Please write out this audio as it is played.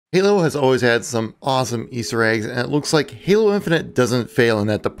Halo has always had some awesome Easter eggs, and it looks like Halo Infinite doesn't fail in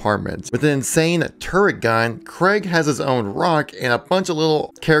that department. With an insane turret gun, Craig has his own rock, and a bunch of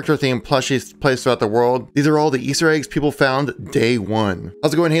little character-themed plushies placed throughout the world. These are all the Easter eggs people found day one.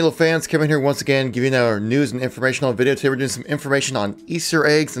 How's it going, Halo fans? Kevin here once again, giving you our news and informational video. Today we're doing some information on Easter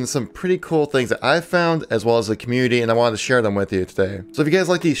eggs and some pretty cool things that I found, as well as the community, and I wanted to share them with you today. So if you guys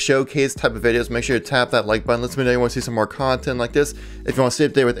like these showcase type of videos, make sure to tap that like button. Let's know you want to see some more content like this. If you want to stay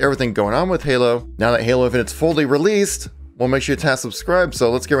updated with everything going on with Halo, now that Halo Infinite's fully released, well, make sure to tap subscribe.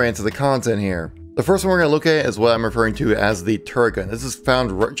 So let's get right into the content here. The first one we're going to look at is what I'm referring to as the turret gun. This is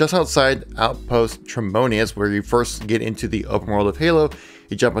found just outside Outpost Tremonius, where you first get into the open world of Halo.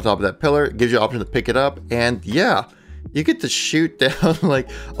 You jump on top of that pillar, it gives you the option to pick it up, and yeah, you get to shoot down like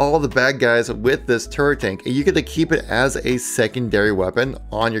all the bad guys with this turret tank, and you get to keep it as a secondary weapon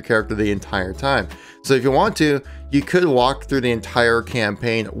on your character the entire time. So if you want to, you could walk through the entire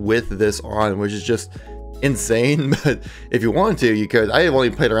campaign with this on, which is just insane. But if you want to, you could. I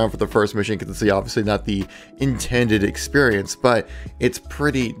only played around for the first mission because it's obviously not the intended experience, but it's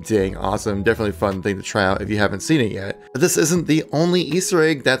pretty dang awesome. Definitely a fun thing to try out if you haven't seen it yet. But this isn't the only Easter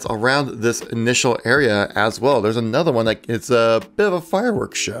egg that's around this initial area as well. There's another one that it's a bit of a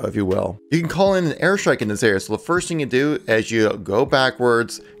fireworks show, if you will. You can call in an airstrike in this area. So the first thing you do is you go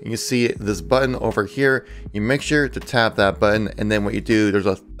backwards and you see this button over here. You make sure to tap that button, and then what you do,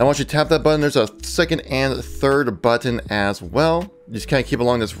 I want you to tap that button. There's a second and third button as well. You just kind of keep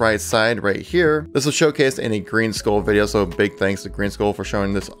along this right side right here. This was showcased in a Green Skull video, so big thanks to Green Skull for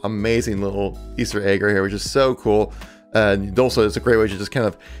showing this amazing little Easter egg right here, which is so cool. And also, it's a great way to just kind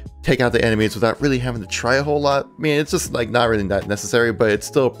of take out the enemies without really having to try a whole lot. I mean, it's just like not really that necessary, but it's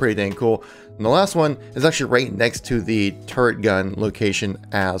still pretty dang cool. And the last one is actually right next to the turret gun location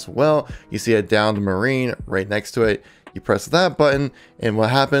as well. You see a downed Marine right next to it. You press that button, and what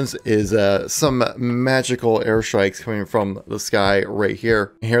happens is some magical airstrikes coming from the sky right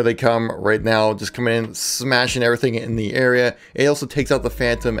here. And here they come right now, just coming in, smashing everything in the area. It also takes out the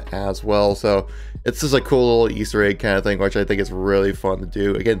Phantom as well, so it's just a cool little Easter egg kind of thing, which I think is really fun to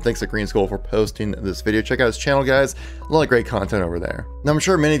do. Again, thanks to Green Skull for posting this video. Check out his channel, guys. A lot of great content over there. Now, I'm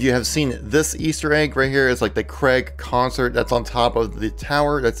sure many of you have seen this Easter egg right here. It's like the Craig concert that's on top of the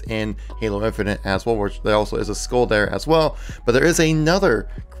tower that's in Halo Infinite as well, which there also is a skull there as well. But there is another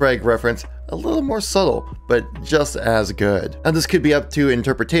Craig reference, a little more subtle, but just as good. Now, this could be up to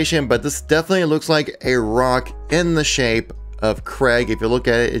interpretation, but this definitely looks like a rock in the shape of Craig. If you look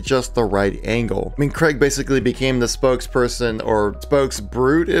at it, it's just the right angle. I mean, Craig basically became the spokesperson or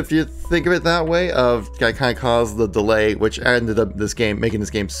spokesbrute, if you think of it that way, of kind of caused the delay, which ended up making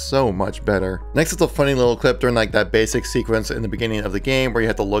this game so much better. Next is a funny little clip during like that basic sequence in the beginning of the game where you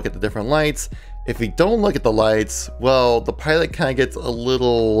have to look at the different lights. If you don't look at the lights, well, the pilot kind of gets a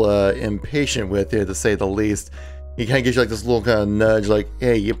little impatient with you, to say the least. He kind of gives you like this little kind of nudge, like,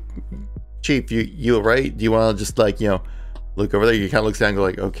 hey, Chief, you right? Do you want to just like, you know, look over there? You kind of looks down and go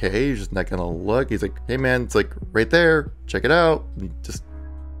like, okay, you're just not gonna look. He's like, hey man, it's like right there, check it out. You just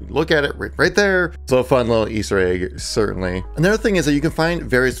look at it right there. So a fun little Easter egg, certainly. Another thing is that you can find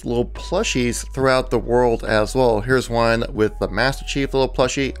various little plushies throughout the world as well. Here's one with the Master Chief little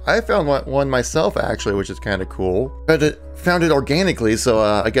plushie. I found one myself actually, which is kind of cool. But it found it organically, so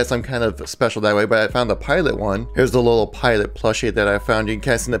I guess I'm kind of special that way, but I found the pilot one. Here's the little pilot plushie that I found. You can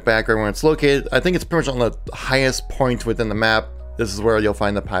kind of see in the background where it's located. I think it's pretty much on the highest point within the map. This is where you'll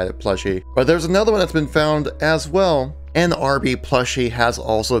find the pilot plushie. But there's another one that's been found as well. An RB plushie has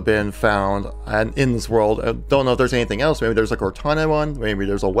also been found in this world. I don't know if there's anything else. Maybe there's a Cortana one, maybe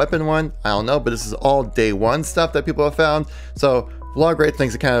there's a weapon one. I don't know, but this is all day one stuff that people have found. So a lot of great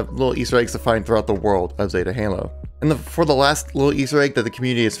things, to kind of little Easter eggs to find throughout the world of Zeta Halo. And for the last little Easter egg that the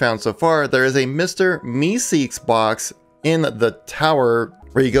community has found so far, there is a Mr. Meeseeks box in the tower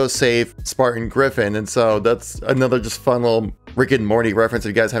where you go save Spartan Griffin. And so that's another just fun little Rick and Morty reference. If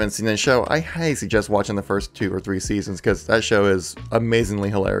you guys haven't seen the show, I highly suggest watching the first 2 or 3 seasons, because that show is amazingly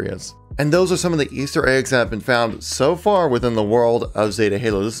hilarious. And those are some of the Easter eggs that have been found so far within the world of Zeta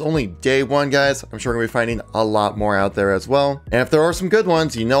Halo. This is only day one, guys. I'm sure we're gonna be finding a lot more out there as well. And if there are some good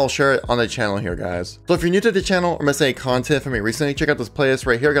ones, you know I'll share it on the channel here, guys. So if you're new to the channel or missed any content from me recently, check out this playlist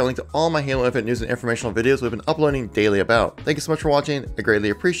right here. I got a link to all my Halo Infinite news and informational videos we've been uploading daily about. Thank you so much for watching. I greatly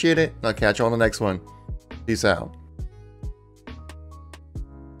appreciate it, and I'll catch you on the next one. Peace out.